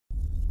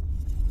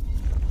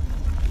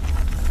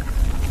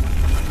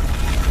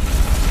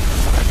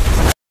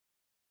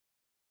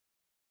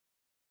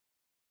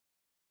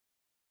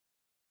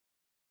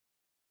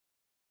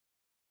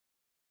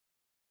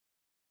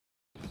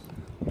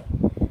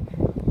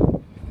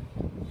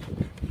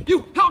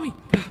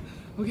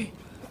Okay,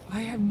 I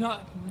have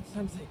not much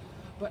time to say,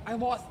 but I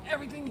lost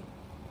everything.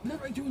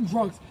 Never doing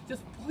drugs.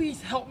 Just please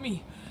help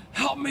me.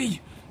 Help me.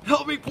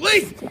 Help me,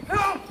 please.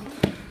 Help.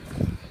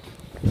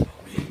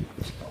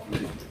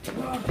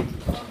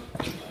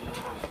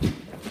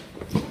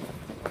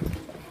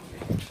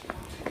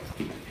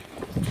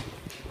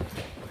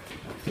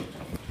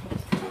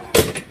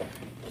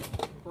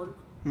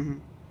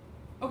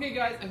 Okay,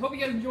 guys. I hope you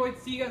guys enjoyed.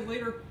 See you guys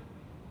later.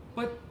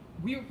 But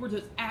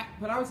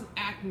I was just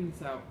acting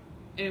this out,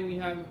 and we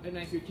have a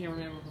nice new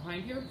cameraman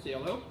behind here. Say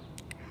hello.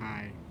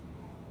 Hi.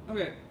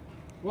 Okay.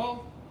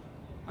 Well,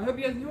 I hope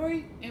you guys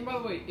enjoy. And by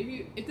the way,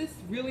 if this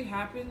really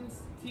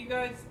happens to you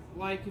guys,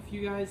 like if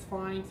you guys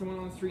find someone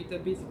on the street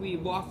that basically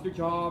lost their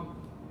job,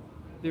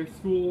 their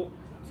school,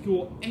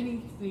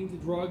 anything to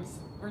drugs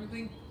or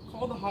anything,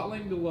 call the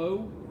hotline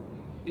below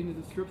in the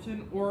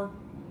description, or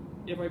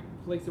if I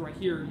place it right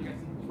here, you guys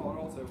can call it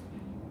also.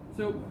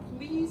 So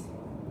please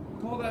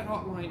call that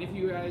hotline if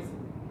you guys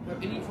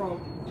have any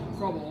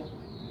trouble,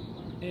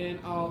 and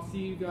I'll see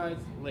you guys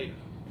later.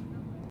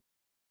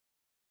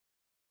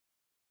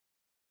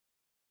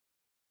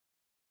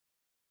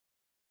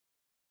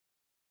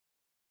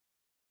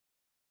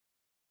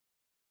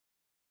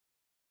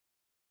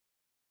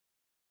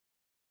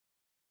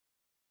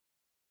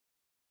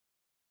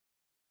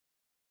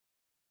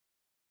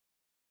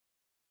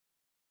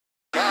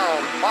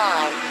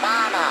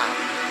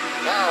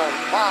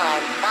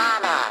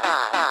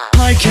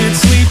 I can't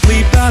sleep,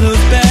 leap out of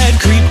bed,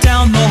 creep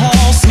down the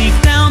hall, sneak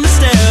down the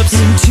steps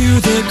into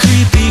the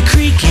creepy,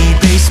 creaky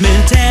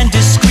basement and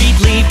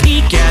discreetly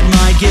peek at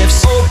my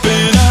gifts.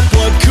 Open up,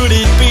 what could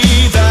it be?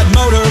 That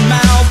motor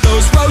mouth,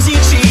 those rosy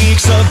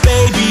cheeks, a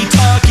baby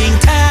talking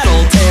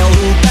tattletale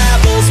who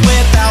babbles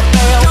without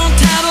fail. Don't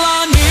tattle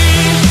on me,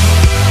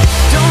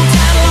 don't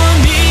tattle on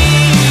me,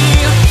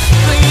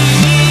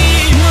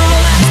 please. No,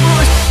 that's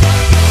more.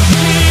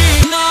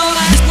 No,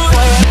 that's more.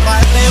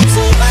 I am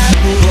so bad,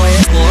 boy.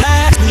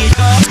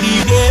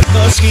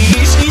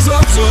 She's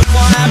also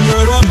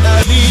clambered on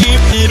that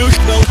deep little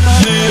spell.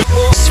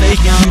 Say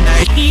young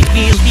night, he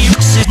feels you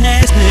sit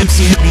next to him.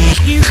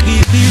 He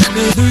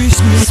the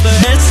Christmas, but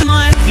it's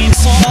my theme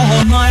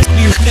song. My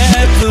fear,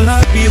 but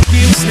I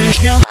feel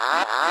sick.